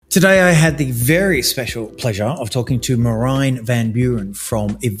Today, I had the very special pleasure of talking to Merijn van Buuren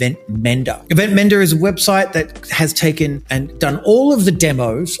from Mender. Mender is a website that has taken and done all of the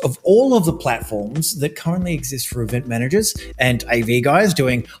demos of all of the platforms that currently exist for event managers and AV guys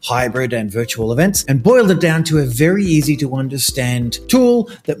doing hybrid and virtual events, and boiled it down to a very easy to understand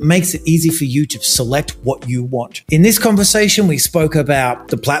tool that makes it easy for you to select what you want. In this conversation, we spoke about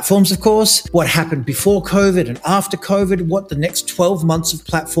the platforms, of course, what happened before COVID and after COVID, what the next 12 months of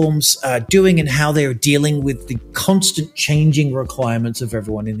platforms are doing and how they're dealing with the constant changing requirements of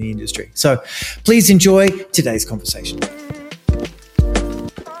everyone in the industry. So please enjoy today's conversation.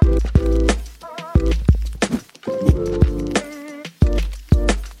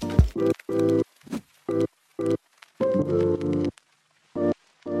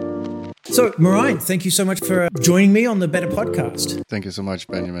 So, Merijn, thank you so much for joining me on the Better Podcast. Thank you so much,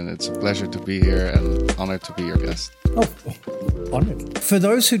 Benjamin. It's a pleasure to be here and honored to be your guest. Oh, honored. For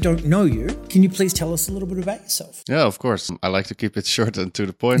those who don't know you, can you please tell us a little bit about yourself? Yeah, of course. I like to keep it short and to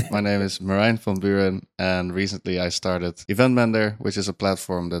the point. My name is Merijn van Buuren, and recently I started Mender, which is a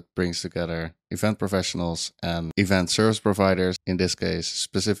platform that brings together event professionals and event service providers, in this case,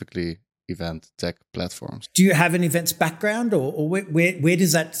 specifically event tech platforms. Do you have an events background, or where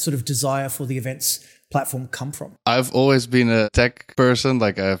does that sort of desire for the events platform come from? I've always been a tech person.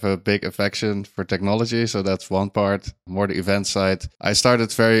 Like, I have a big affection for technology, so that's one part. More the event side. I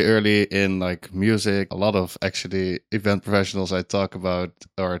started very early in like music. A lot of actually event professionals I talk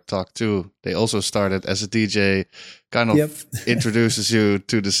to, they also started as a DJ, kind of introduces you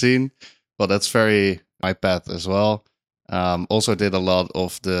to the scene. But that's very my path as well. Also did a lot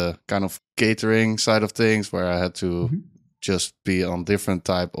of the kind of catering side of things, where I had to just be on different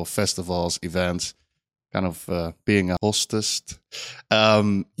type of festivals, events, kind of being a hostess.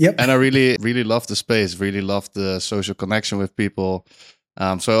 And I really, really loved the space, really loved the social connection with people.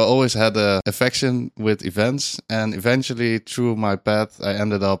 So I always had an affection with events. And eventually, through my path, I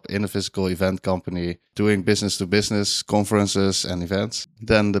ended up in a physical event company doing business-to-business conferences and events.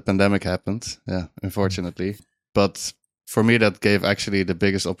 Then the pandemic happened, unfortunately. But for me, that gave actually the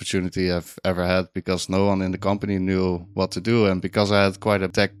biggest opportunity I've ever had, because no one in the company knew what to do. And because I had quite a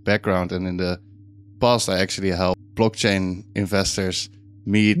tech background, and in the past, I actually helped blockchain investors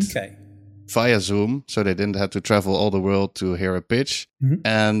meet via Zoom, so they didn't have to travel all the world to hear a pitch.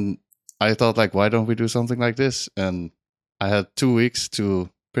 And I thought, like, why don't we do something like this? And I had 2 weeks to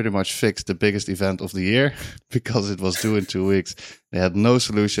pretty much fix the biggest event of the year because it was due in 2 weeks. They had no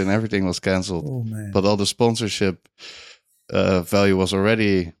solution. Everything was canceled. Oh, man. But all the sponsorship value was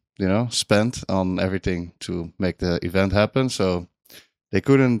already, spent on everything to make the event happen. So they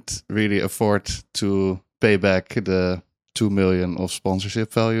couldn't really afford to pay back the 2 million of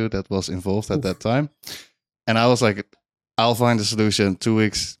sponsorship value that was involved at that time. And I was like, I'll find a solution. 2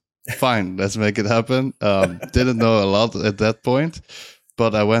 weeks, fine, let's make it happen. Didn't know a lot at that point,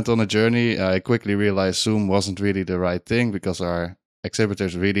 but I went on a journey. I quickly realized Zoom wasn't really the right thing, because our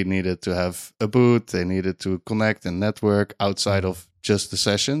exhibitors really needed to have a booth. They needed to connect and network outside of just the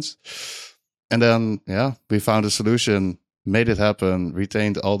sessions. And then, we found a solution, made it happen,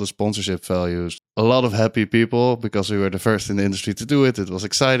 retained all the sponsorship values. A lot of happy people, because we were the first in the industry to do it. It was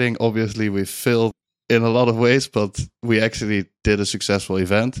exciting. Obviously, we failed in a lot of ways, but we actually did a successful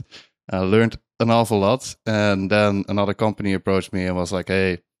event. Learned an awful lot. And then another company approached me and was like,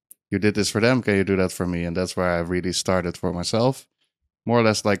 hey, you did this for them. Can you do that for me? And that's where I really started for myself. More or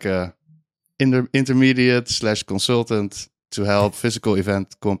less like a intermediate/consultant to help physical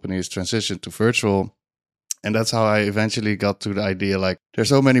event companies transition to virtual. And that's how I eventually got to the idea, like, there's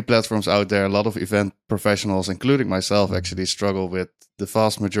so many platforms out there. A lot of event professionals, including myself, actually struggle with the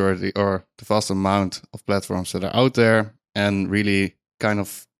vast majority or the vast amount of platforms that are out there, and really kind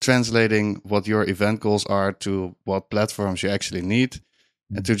of translating what your event goals are to what platforms you actually need,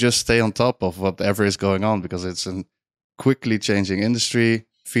 and to just stay on top of whatever is going on, because it's a quickly changing industry.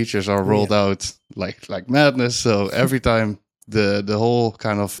 Features are rolled out like madness. So every time the whole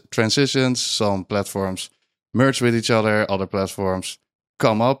kind of transitions, some platforms merge with each other, other platforms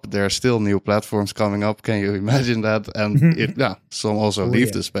come up. There are still new platforms coming up. Can you imagine that? And some also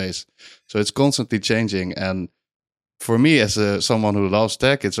leave the space. So it's constantly changing. And for me, as someone who loves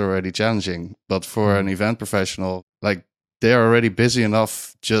tech, it's already challenging. But for an event professional, like, they're already busy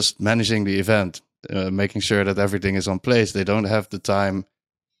enough just managing the event, making sure that everything is on place. They don't have the time,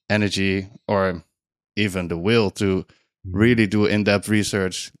 energy, or even the will to really do in-depth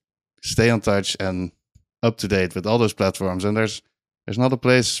research, stay on touch and up to date with all those platforms. And there's not a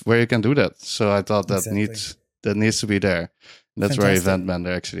place where you can do that. So I thought that needs to be there. And that's where Event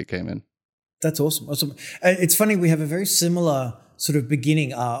Mender actually came in. That's awesome. It's funny, we have a very similar sort of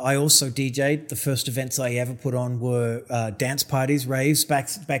beginning, I also DJ'd. The first events I ever put on were dance parties, raves,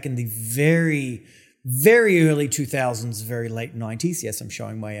 back in the very, very early 2000s, very late 90s. Yes, I'm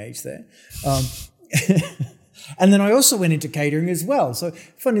showing my age there. And then I also went into catering as well. So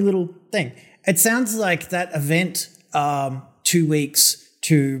funny little thing. It sounds like that event, 2 weeks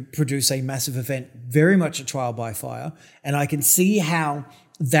to produce a massive event, very much a trial by fire. And I can see how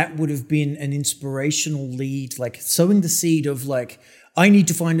that would have been an inspirational lead, like sowing the seed of like, I need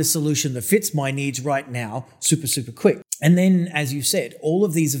to find a solution that fits my needs right now, super, super quick. And then, as you said, all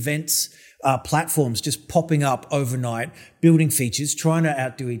of these events, platforms just popping up overnight, building features, trying to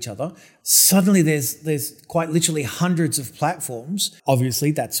outdo each other. Suddenly there's quite literally hundreds of platforms.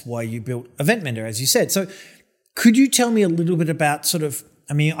 Obviously, that's why you built Event Mender, as you said. So could you tell me a little bit about sort of,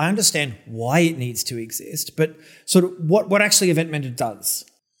 I mean, I understand why it needs to exist, but sort of what actually Event Mender does?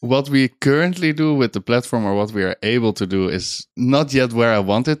 What we currently do with the platform, or what we are able to do, is not yet where I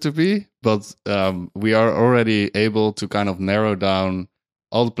want it to be, but we are already able to kind of narrow down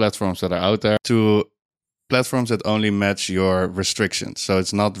all the platforms that are out there to platforms that only match your restrictions. So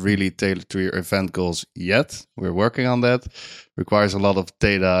it's not really tailored to your event goals yet. We're working on that. Requires a lot of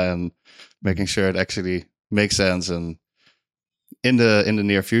data and making sure it actually makes sense and in the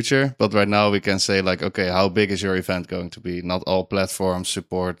near future. But right now we can say like, okay, how big is your event going to be? Not all platforms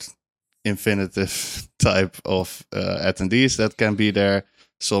support infinitive type of attendees that can be there.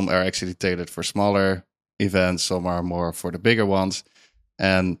 Some are actually tailored for smaller events. Some are more for the bigger ones.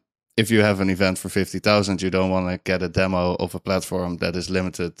 And if you have an event for 50,000, you don't want to get a demo of a platform that is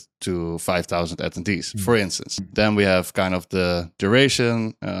limited to 5,000 attendees, for instance. Then we have kind of the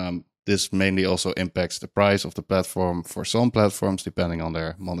duration. This mainly also impacts the price of the platform for some platforms, depending on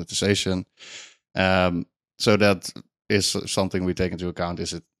their monetization. So that is something we take into account.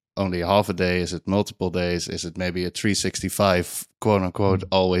 Is it only half a day? Is it multiple days? Is it maybe a 365, quote unquote,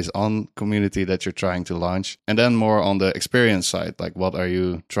 always on community that you're trying to launch? And then more on the experience side, like what are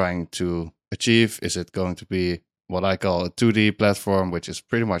you trying to achieve? Is it going to be what I call a 2D platform, which is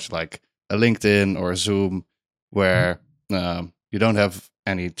pretty much like a LinkedIn or a Zoom, where you don't have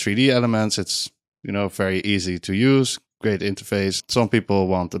any 3D elements. It's, very easy to use, great interface. Some people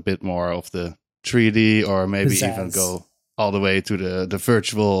want a bit more of the 3D, or maybe even go all the way to the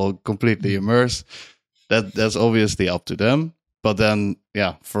virtual, completely immersed. That's obviously up to them. But then,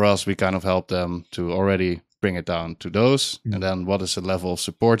 for us, we kind of help them to already bring it down to those. And then what is the level of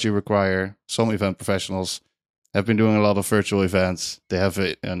support you require? Some event professionals have been doing a lot of virtual events. They have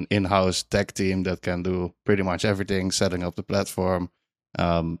an in-house tech team that can do pretty much everything, setting up the platform,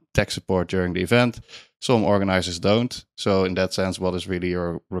 tech support during the event. Some organizers don't. So in that sense, what is really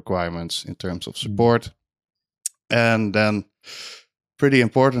your requirements in terms of support? And then pretty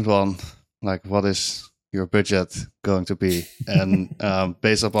important one, like what is your budget going to be? And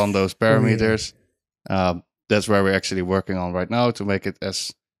based upon those parameters, that's where we're actually working on right now to make it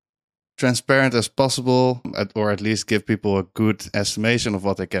as transparent as possible, or at least give people a good estimation of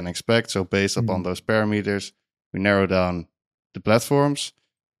what they can expect. So based upon those parameters, we narrow down the platforms.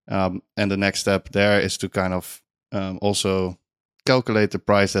 And the next step there is to kind of also calculate the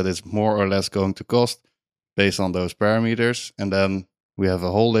price that it's more or less going to cost based on those parameters. And then we have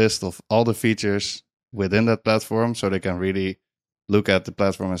a whole list of all the features within that platform, so they can really look at the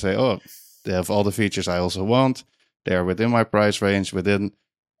platform and say, oh, they have all the features I also want. They're within my price range, within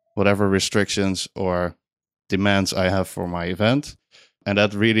whatever restrictions or demands I have for my event. And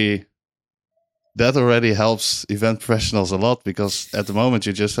that already helps event professionals a lot, because at the moment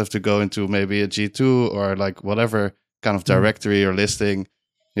you just have to go into maybe a G2 or like whatever kind of directory or listing.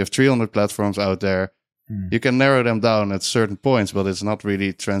 You have 300 platforms out there. You can narrow them down at certain points, but it's not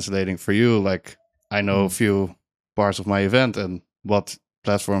really translating for you. Like, I know a few parts of my event and what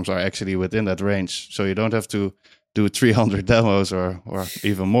platforms are actually within that range. So you don't have to do 300 demos or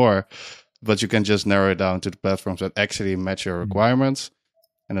even more, but you can just narrow it down to the platforms that actually match your requirements.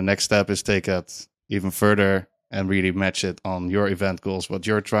 And the next step is take that even further and really match it on your event goals, what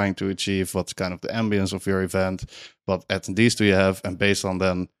you're trying to achieve, what's kind of the ambience of your event, what attendees do you have, and based on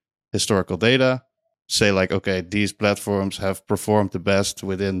then historical data, say like, okay, these platforms have performed the best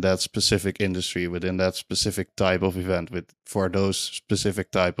within that specific industry, within that specific type of event, for those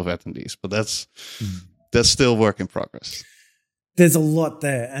specific type of attendees. But that's still work in progress. There's a lot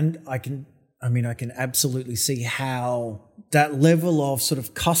there, and I can absolutely see how that level of sort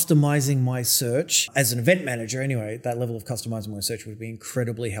of customizing my search as an event manager, anyway, that level of customizing my search would be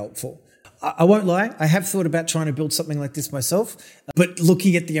incredibly helpful. I won't lie, I have thought about trying to build something like this myself, but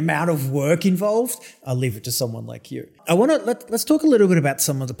looking at the amount of work involved, I'll leave it to someone like you. Let's talk a little bit about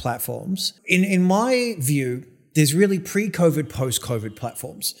some of the platforms. In my view, there's really pre-COVID, post-COVID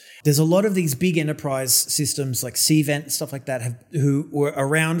platforms. There's a lot of these big enterprise systems like Cvent and stuff like that who were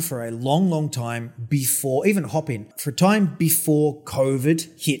around for a long, long time before, even Hopin, for a time before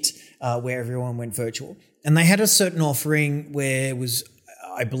COVID hit, where everyone went virtual. And they had a certain offering where it was,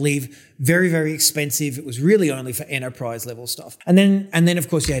 I believe, very, very expensive. It was really only for enterprise level stuff. And then of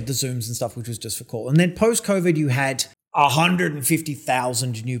course you had the Zooms and stuff, which was just for call. And then post-COVID, you had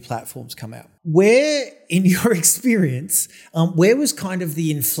 150,000 new platforms come out. Where, in your experience, where was kind of the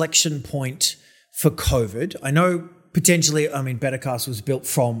inflection point for COVID? I know potentially, Bettercast was built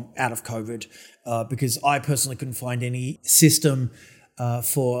from out of COVID because I personally couldn't find any system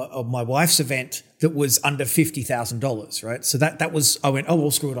for my wife's event that was under $50,000, right? So that was, I went, oh,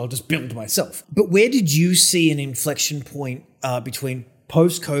 well, screw it, I'll just build myself. But where did you see an inflection point between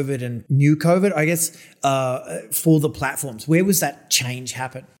post-COVID and new COVID, I guess, for the platforms? Where was that change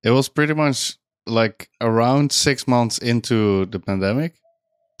happen? It was pretty much like around 6 months into the pandemic.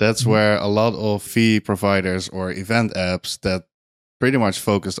 That's where a lot of fee providers or event apps that pretty much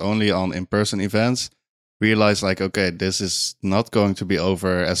focused only on in-person events realized like, okay, this is not going to be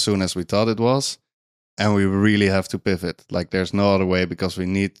over as soon as we thought it was. And we really have to pivot. Like there's no other way because we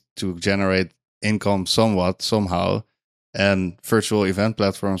need to generate income somehow. And virtual event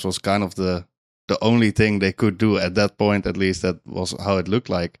platforms was kind of the only thing they could do at that point, at least that was how it looked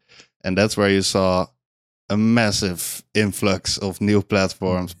like. And that's where you saw a massive influx of new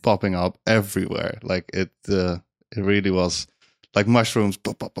platforms popping up everywhere. Like it really was like mushrooms,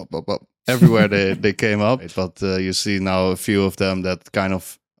 pop, pop, pop, pop, pop. Everywhere they came up. But you see now a few of them that kind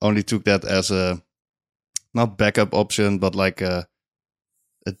of only took that as a, not backup option, but like a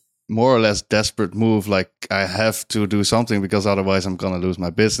more or less desperate move. Like I have to do something because otherwise I'm going to lose my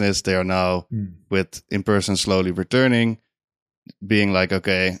business. They are now with in-person slowly returning, being like,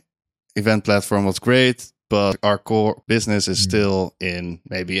 okay, event platform was great, but our core business is still in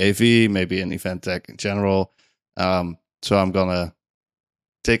maybe AV, maybe in event tech in general. So I'm going to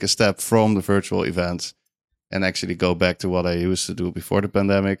take a step from the virtual events and actually go back to what I used to do before the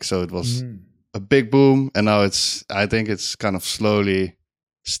pandemic. So it was a big boom. And now I think it's kind of slowly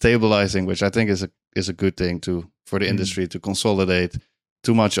stabilizing, which I think is a good thing for the industry to consolidate.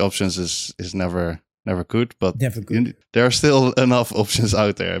 Too much options is never good, but never good. There are still enough options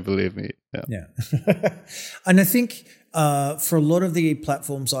out there, believe me. Yeah. And I think for a lot of the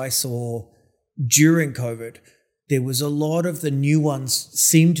platforms I saw during COVID, there was a lot of the new ones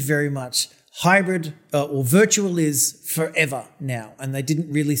seemed very much hybrid or virtual is forever now. And they didn't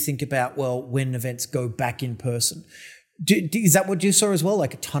really think about, well, when events go back in person. Is that what you saw as well?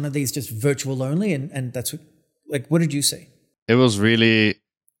 Like a ton of these just virtual only? And that's what did you see? It was really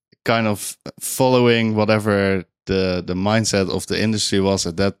kind of following whatever the mindset of the industry was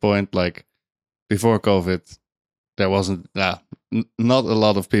at that point. Like before COVID, there wasn't, not a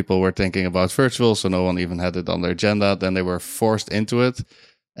lot of people were thinking about virtual, so no one even had it on their agenda. Then they were forced into it.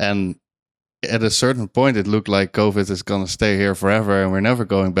 And at a certain point, it looked like COVID is going to stay here forever and we're never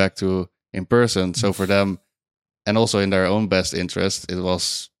going back to in person. So for them, and also in their own best interest,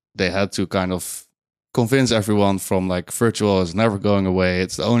 they had to kind of convince everyone from like virtual is never going away.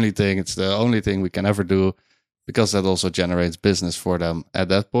 It's the only thing we can ever do, because that also generates business for them at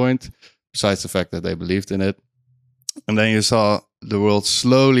that point, besides the fact that they believed in it. And then you saw the world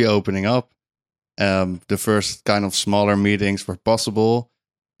slowly opening up. The first kind of smaller meetings were possible.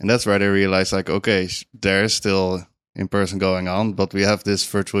 And that's where they realized like, okay, there is still in person going on, but we have this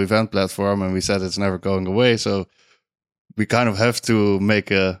virtual event platform and we said it's never going away. So we kind of have to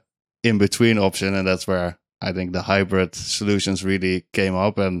make a in-between option. And that's where I think the hybrid solutions really came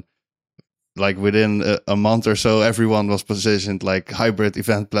up. And like within a month or so, everyone was positioned like hybrid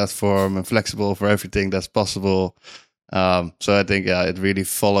event platform and flexible for everything that's possible. So I think, it really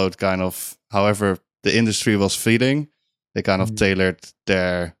followed kind of however the industry was feeling. They kind of tailored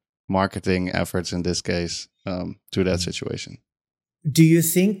their marketing efforts in this case to that situation. Do you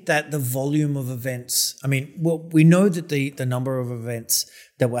think that the volume of events, we know that the number of events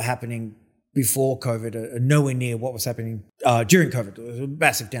that were happening before COVID are nowhere near what was happening during COVID. It was a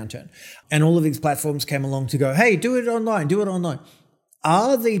massive downturn. And all of these platforms came along to go, hey, do it online.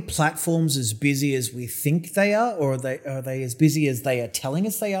 Are the platforms as busy as we think they are, or are they as busy as they are telling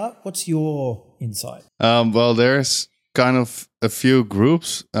us they are? What's your insight? Well, there's kind of a few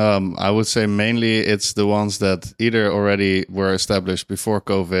groups. I would say mainly it's the ones that either already were established before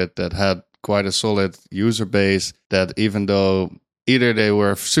COVID, that had quite a solid user base, that even though either they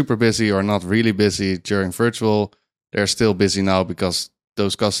were super busy or not really busy during virtual, they're still busy now because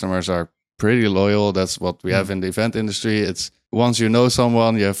those customers are pretty loyal. That's what we have in the event industry. It's once you know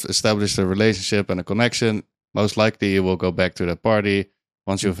someone, you have established a relationship and a connection, most likely you will go back to that party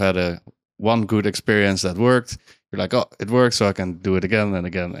once you've had one good experience that worked. You're like, oh, it works, so I can do it again and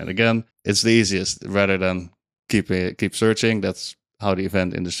again and again. It's the easiest rather than keep searching. That's how the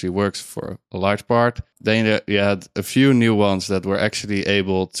event industry works for a large part. Then you had a few new ones that were actually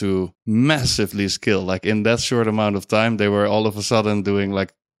able to massively scale. Like in that short amount of time, they were all of a sudden doing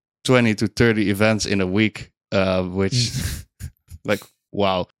like 20 to 30 events in a week, which like,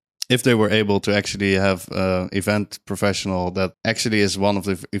 wow. If they were able to actually have an event professional that actually is one of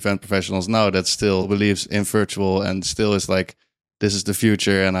the event professionals now that still believes in virtual and still is like, this is the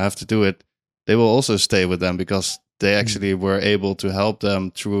future and I have to do it, they will also stay with them because they actually were able to help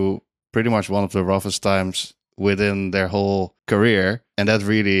them through pretty much one of the roughest times within their whole career. And that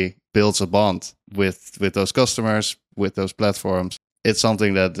really builds a bond with those customers, with those platforms. It's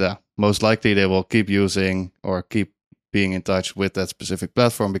something that most likely they will keep using or keep being in touch with that specific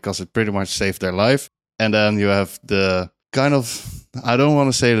platform because it pretty much saved their life. And then you have the kind of, I don't want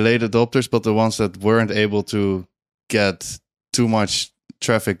to say late adopters, but the ones that weren't able to get too much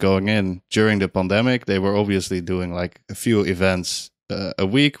traffic going in during the pandemic. They were obviously doing like a few events a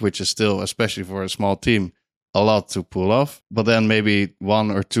week, which is still, especially for a small team, a lot to pull off. But then maybe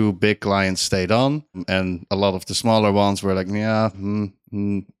one or two big clients stayed on, and a lot of the smaller ones were like, I'm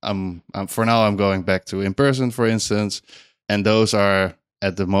for now I'm going back to in person, for instance. And those are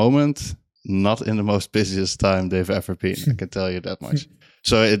at the moment not in the most busiest time they've ever been. I can tell you that much.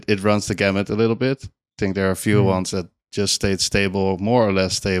 So it runs the gamut a little bit. I think there are a few ones that just stayed stable, more or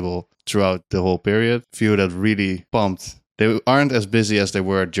less stable throughout the whole period. Few that really pumped. They aren't as busy as they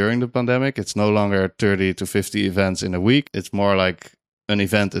were during the pandemic. It's no longer 30 to 50 events in a week. It's more like an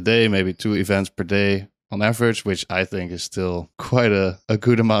event a day, maybe 2 events per day on average, which I think is still quite a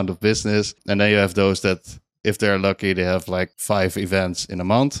good amount of business. And then you have those that, if they're lucky, they have like 5 events in a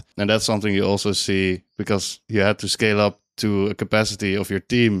month. And that's something you also see because you had to scale up to a capacity of your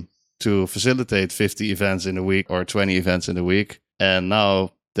team to facilitate 50 events in a week or 20 events in a week. And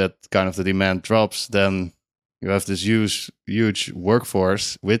now that kind of the demand drops, then you have this huge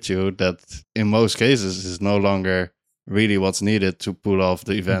workforce with you that in most cases is no longer really what's needed to pull off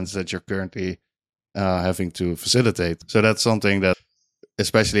the events that you're currently having to facilitate. So that's something that,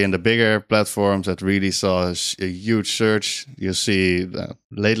 especially in the bigger platforms, that really saw a huge surge. You see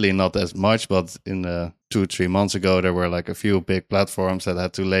lately not as much, but in 2-3 months ago, there were like a few big platforms that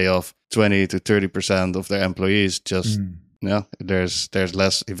had to lay off 20 to 30% of their employees. Just there's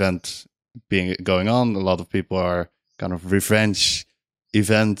less event going on. A lot of people are kind of revenge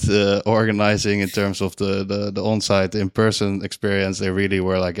event organizing in terms of the on-site in-person experience. They really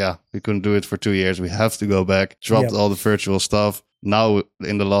were like, we couldn't do it for 2 years. We have to go back. Dropped all the virtual stuff. Now,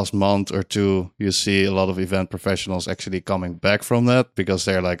 in the last month or two, you see a lot of event professionals actually coming back from that because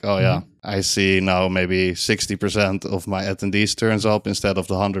they're like, I see now maybe 60% of my attendees turns up instead of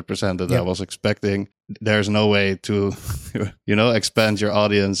the 100% that I was expecting. There's no way to, expand your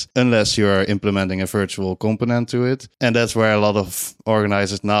audience unless you're implementing a virtual component to it. And that's where a lot of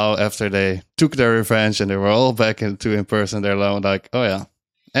organizers now, after they took their revenge and they were all back into in-person, they're like,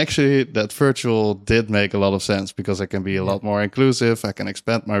 actually, that virtual did make a lot of sense because I can be a lot more inclusive. I can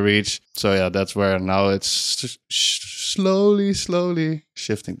expand my reach. So that's where now it's slowly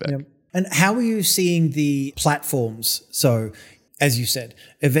shifting back. Yep. And how are you seeing the platforms? So, as you said,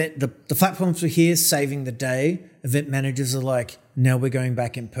 the platforms were here saving the day. Event managers are like, now we're going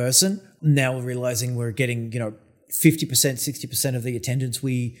back in person. Now we're realizing we're getting, 50%, 60% of the attendance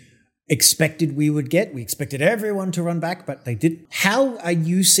we expected we would get. We expected everyone to run back, but they didn't. How are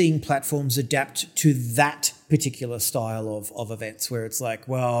you seeing platforms adapt to that particular style of events where it's like,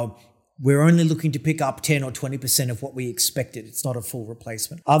 well, we're only looking to pick up 10 or 20% of what we expected. It's not a full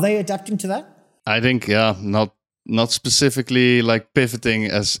replacement. Are they adapting to that? I think, not specifically like pivoting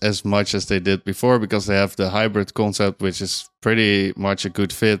as much as they did before because they have the hybrid concept, which is pretty much a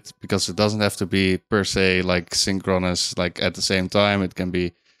good fit because it doesn't have to be per se like synchronous, like at the same time. It can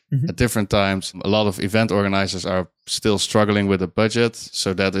be at different times. A lot of event organizers are still struggling with a budget.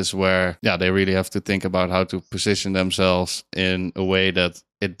 So that is where, they really have to think about how to position themselves in a way that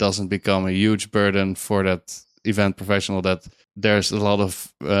it doesn't become a huge burden for that event professional, that there's a lot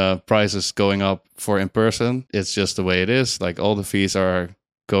of prices going up for in person. It's just the way it is. Like all the fees are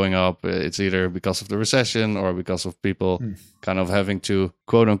going up. It's either because of the recession or because of people kind of having to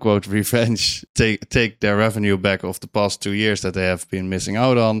quote unquote revenge, take their revenue back of the past 2 years that they have been missing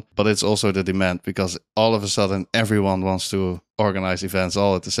out on. But it's also the demand, because all of a sudden everyone wants to organize events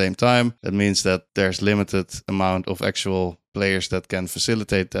all at the same time. That means that there's limited amount of actual players that can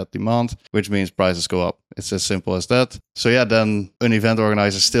facilitate that demand, which means prices go up. It's as simple as that. So yeah, then an event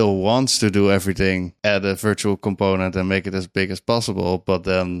organizer still wants to do everything, add a virtual component and make it as big as possible, but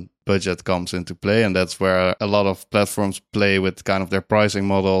then budget comes into play, and that's where a lot of platforms play with kind of their pricing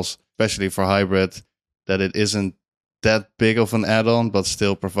models, especially for hybrid, that it isn't that big of an add-on, but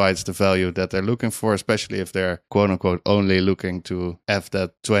still provides the value that they're looking for, especially if they're quote-unquote only looking to have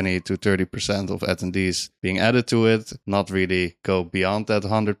that 20 to 30% of attendees being added to it, not really go beyond that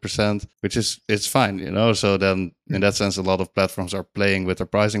 100%, which is, it's fine, you know? So then in that sense, a lot of platforms are playing with their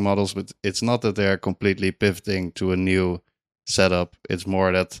pricing models, but it's not that they're completely pivoting to a new setup. It's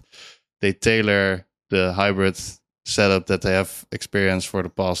more that they tailor the hybrid setup that they have experienced for the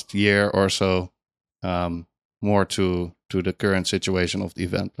past year or so, more to the current situation of the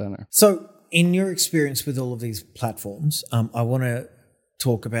event planner. So in your experience with all of these platforms, I want to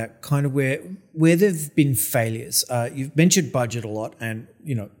talk about kind of where there've been failures. You've mentioned budget a lot, and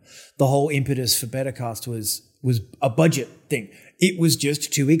you know the whole impetus for Bettercast was a budget thing. It was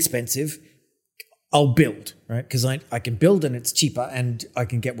just too expensive. I'll build, right? Because I can build and it's cheaper and I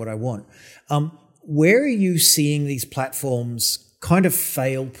can get what I want. Where are you seeing these platforms kind of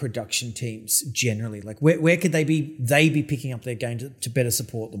fail production teams generally? Like where could they be picking up their game to better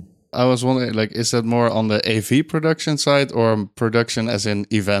support them? I was wondering, like, is that more on the AV production side or production as in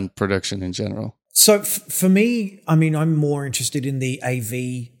event production in general? So for me, I mean, I'm more interested in the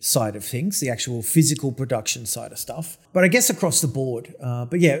AV side of things, the actual physical production side of stuff. But I guess across the board.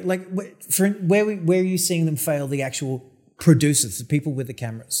 But yeah, like where are you seeing them fail, the actual producers, the people with the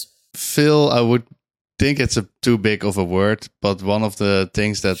cameras? Phil, I would think it's too big of a word, but one of the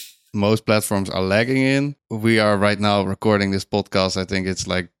things that most platforms are lagging in, we are right now recording this podcast. I think it's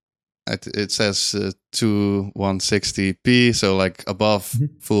like, it says 2160p, so like above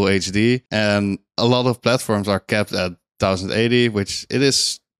full HD. And a lot of platforms are capped at 1080, which it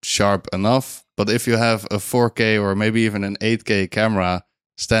is sharp enough. But if you have a 4K or maybe even an 8K camera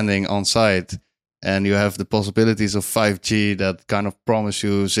standing on site, and you have the possibilities of 5G that kind of promise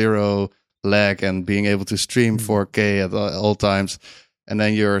you zero lag and being able to stream 4K at all times, and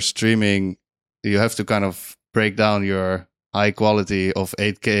then you're streaming, you have to kind of break down your high quality of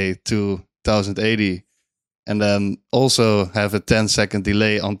 8K to 1080, and then also have a 10-second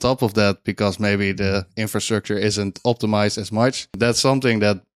delay on top of that because maybe the infrastructure isn't optimized as much. That's something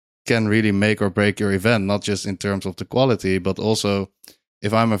that can really make or break your event, not just in terms of the quality, but also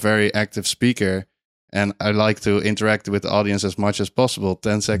if I'm a very active speaker and I like to interact with the audience as much as possible,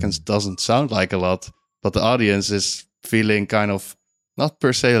 10 seconds doesn't sound like a lot, but the audience is feeling kind of not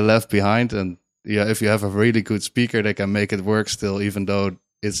per se left behind. And yeah, if you have a really good speaker, they can make it work still, even though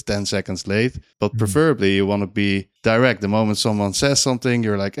it's 10 seconds late. But preferably you want to be direct. The moment someone says something,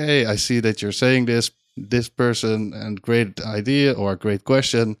 you're like, hey, I see that you're saying this person, and great idea or great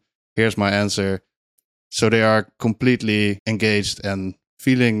question. Here's my answer. So they are completely engaged and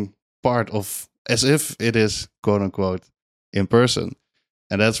feeling part of, as if it is quote unquote in person.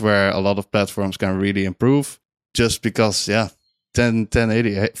 And that's where a lot of platforms can really improve, just because,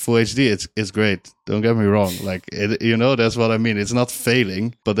 1080 full HD, it's great. Don't get me wrong. Like, that's what I mean. It's not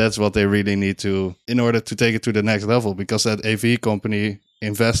failing, but that's what they really need to, in order to take it to the next level, because that AV company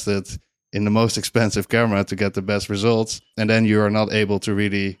invested in the most expensive camera to get the best results. And then you are not able to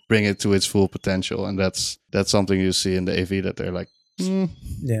really bring it to its full potential. And that's something you see in the AV, that they're like,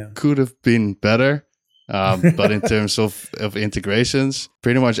 could have been better. But in terms of integrations,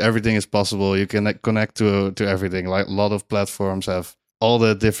 pretty much everything is possible. You can connect to everything. Like a lot of platforms have all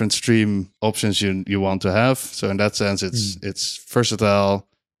the different stream options you want to have. So in that sense, it's versatile.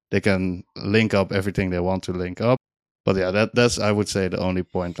 They can link up everything they want to link up. But yeah, that's I would say the only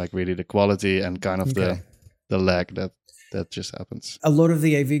point, like really the quality and kind of the lag that just happens. A lot of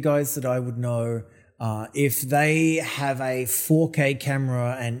the AV guys that I would know, if they have a 4K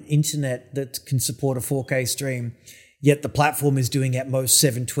camera and internet that can support a 4K stream, yet the platform is doing at most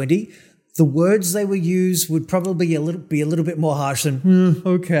 720, the words they will use would probably be a little bit more harsh than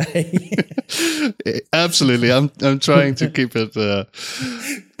okay. Absolutely, I'm trying to keep it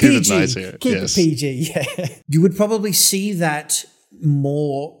nice here. Keep it PG. Yeah, you would probably see that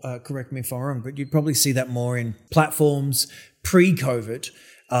more. Correct me if I'm wrong, but you'd probably see that more in platforms pre-COVID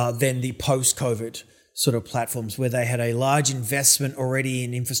than the post-COVID sort of platforms, where they had a large investment already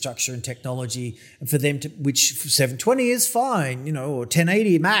in infrastructure and technology, and for them to, which 720 is fine, or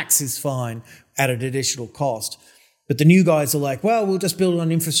 1080 max is fine at an additional cost. But the new guys are like, well, we'll just build an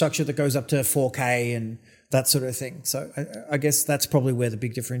infrastructure that goes up to 4K and that sort of thing. So I guess that's probably where the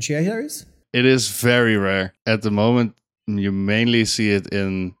big differentiator is. It is very rare. At the moment, you mainly see it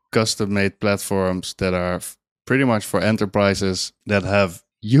in custom-made platforms that are pretty much for enterprises that have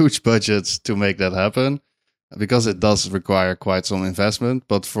huge budgets to make that happen, because it does require quite some investment.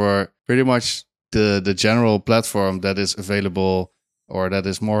 But for pretty much the general platform that is available, or that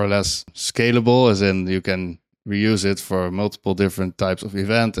is more or less scalable, as in you can reuse it for multiple different types of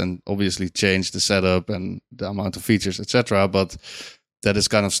event and obviously change the setup and the amount of features, etc. But that is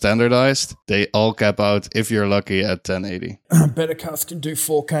kind of standardized. They all cap out, if you're lucky, at 1080. Bettercast can do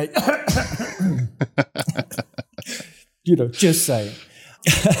 4K. Just saying.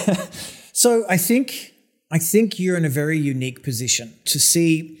 So I think you're in a very unique position to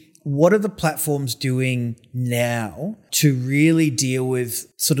see what are the platforms doing now to really deal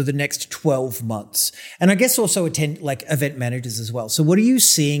with sort of the next 12 months. And I guess also event managers as well. So what are you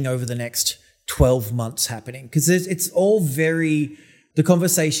seeing over the next 12 months happening? Because it's all the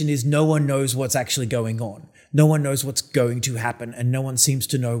conversation is no one knows what's actually going on. No one knows what's going to happen, and no one seems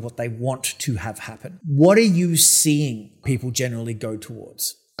to know what they want to have happen. What are you seeing people generally go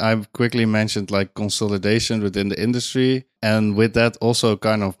towards? I've quickly mentioned like consolidation within the industry, and with that also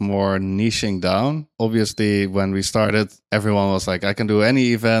kind of more niching down. Obviously, when we started, everyone was like, I can do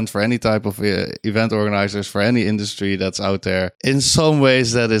any event for any type of event organizers for any industry that's out there. In some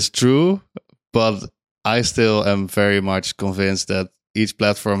ways that is true, but I still am very much convinced that each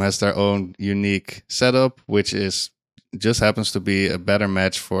platform has their own unique setup, which just happens to be a better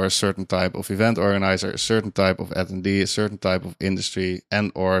match for a certain type of event organizer, a certain type of attendee, a certain type of industry,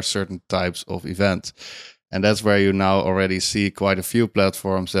 and or certain types of event. And that's where you now already see quite a few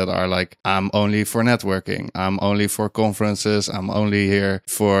platforms that are like, I'm only for networking, I'm only for conferences, I'm only here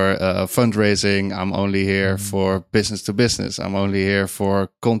for fundraising, I'm only here for business to business, I'm only here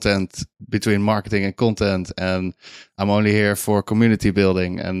for content between marketing and content, and I'm only here for community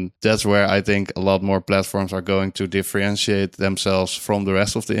building. And that's where I think a lot more platforms are going to differentiate themselves from the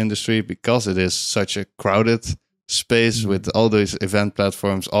rest of the industry, because it is such a crowded space with all these event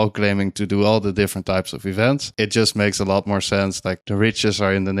platforms all claiming to do all the different types of events. It just makes a lot more sense. Like, the riches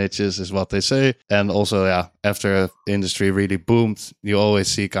are in the niches is what they say. And also, after the industry really boomed, you always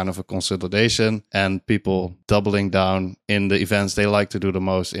see kind of a consolidation and people doubling down in the events they like to do the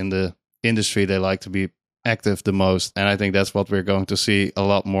most, in the industry they like to be active the most. And I think that's what we're going to see a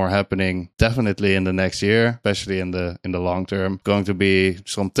lot more happening definitely in the next year, especially in the long term. Going to be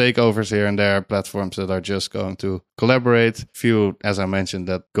some takeovers here and there, platforms that are just going to collaborate. Few, as I mentioned,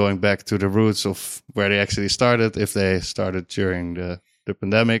 that going back to the roots of where they actually started, if they started during the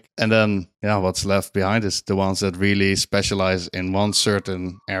pandemic. And then what's left behind is the ones that really specialize in one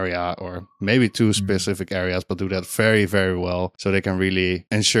certain area, or maybe two specific areas, but do that very, very well, so they can really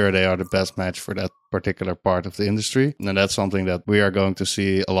ensure they are the best match for that particular part of the industry. And that's something that we are going to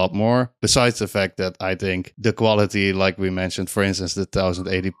see a lot more, besides the fact that I think the quality, like we mentioned, for instance, the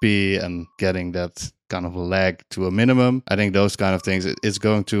 1080p and getting that kind of lag to a minimum, I think those kind of things, it's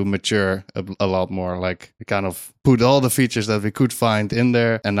going to mature a lot more. Like, we kind of put all the features that we could find in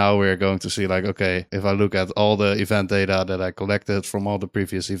there, and now we're going to see like, okay, if I look at all the event data that I collected from all the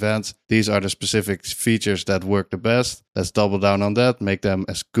previous events, these are the specific features that work the best. Let's double down on that, make them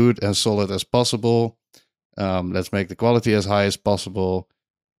as good and solid as possible. Let's make the quality as high as possible,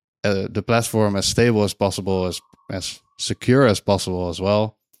 the platform as stable as possible, as secure as possible as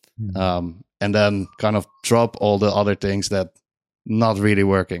well. And then kind of drop all the other things that not really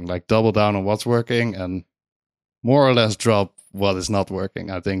working, like double down on what's working and more or less drop what is not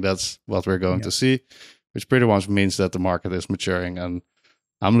working. I think that's what we're going to see, which pretty much means that the market is maturing, and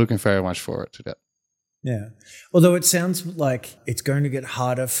I'm looking very much forward to that. Yeah. Although it sounds like it's going to get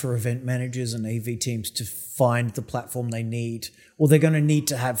harder for event managers and AV teams to find the platform they need, or they're going to need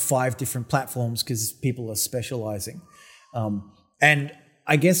to have 5 different platforms because people are specializing. And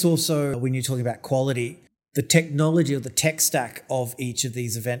I guess also when you're talking about quality, the technology or the tech stack of each of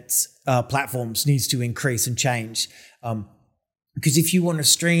these events platforms needs to increase and change. Because if you want to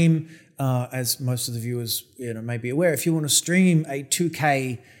stream, as most of the viewers may be aware, if you want to stream a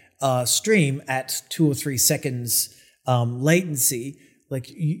 2K stream at 2 or 3 seconds latency, like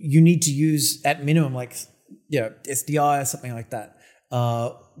you need to use at minimum SDI or something like that,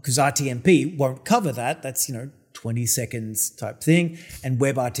 because RTMP won't cover that. That's 20 seconds type thing. And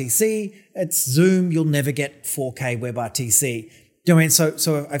WebRTC, it's Zoom, you'll never get 4K WebRTC. You know what I mean?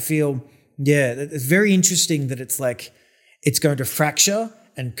 So I feel, it's very interesting that it's like, it's going to fracture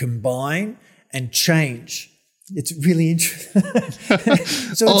and combine and change. It's really interesting.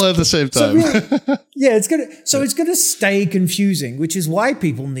 All at the same time. Yeah, it's gonna stay confusing, which is why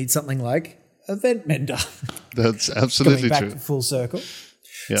people need something like Event Mender. That's absolutely Coming back true. full circle.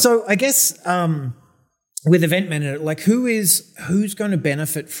 Yeah. So I guess with Event Mender, like who's going to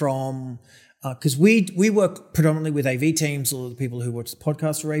benefit from? Because we work predominantly with AV teams or the people who watch the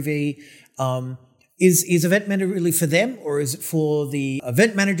podcast for AV. Is Event Mender really for them, or is it for the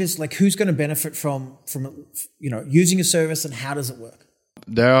event managers? Like, who's going to benefit from using a service, and how does it work?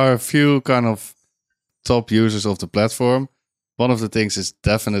 There are a few kind of top users of the platform. One of the things is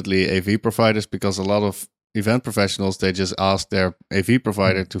definitely AV providers, because a lot of event professionals, they just ask their AV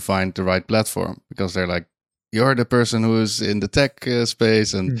provider to find the right platform, because they're like, you're the person who is in the tech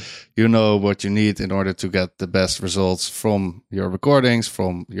space and you know what you need in order to get the best results from your recordings,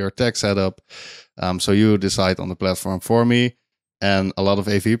 from your tech setup. So you decide on the platform for me. And a lot of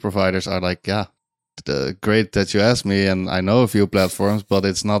AV providers are like, yeah, great that you asked me, and I know a few platforms, but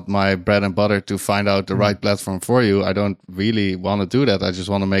it's not my bread and butter to find out the right platform for you. I don't really want to do that. I just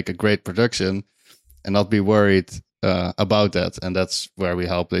want to make a great production and not be worried about that. And that's where we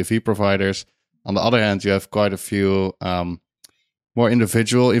help the AV providers. On the other hand, you have quite a few more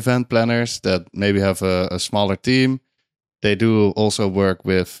individual event planners that maybe have a smaller team. They do also work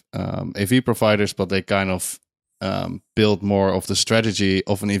with AV providers, but they kind of build more of the strategy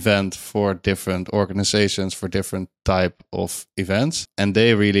of an event for different organizations, for different type of events. And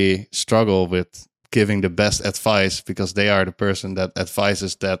they really struggle with giving the best advice, because they are the person that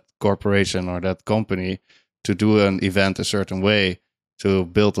advises that corporation or that company to do an event a certain way, to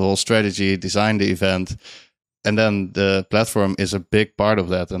build the whole strategy, design the event. And then the platform is a big part of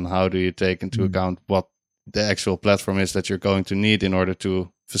that. And how do you take into account what the actual platform is that you're going to need in order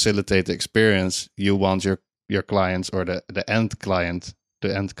to facilitate the experience you want your clients or the end client,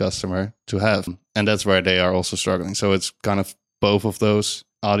 the end customer, to have. And that's where they are also struggling. So it's kind of both of those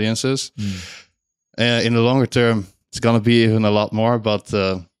audiences. In the longer term, it's going to be even a lot more, but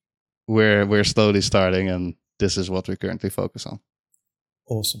we're slowly starting, and this is what we currently focus on.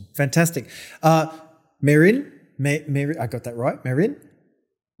 Awesome. Fantastic. Merijn, I got that right? Merijn?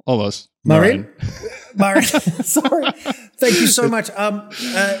 Almost. Merijn? Sorry. Thank you so much.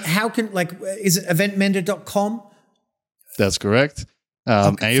 How can, is it eventmender.com? That's correct.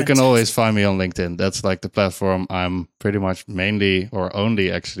 And you can always find me on LinkedIn. That's like the platform I'm pretty much mainly or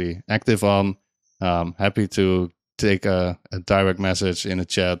only actually active on. Happy to take a direct message in a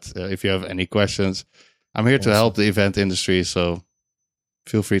chat if you have any questions. I'm here to help the event industry, so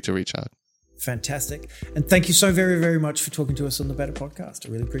feel free to reach out. Fantastic. And thank you so very, very much for talking to us on the Better Podcast.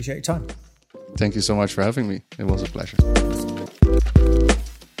 I really appreciate your time. Thank you so much for having me. It was a pleasure.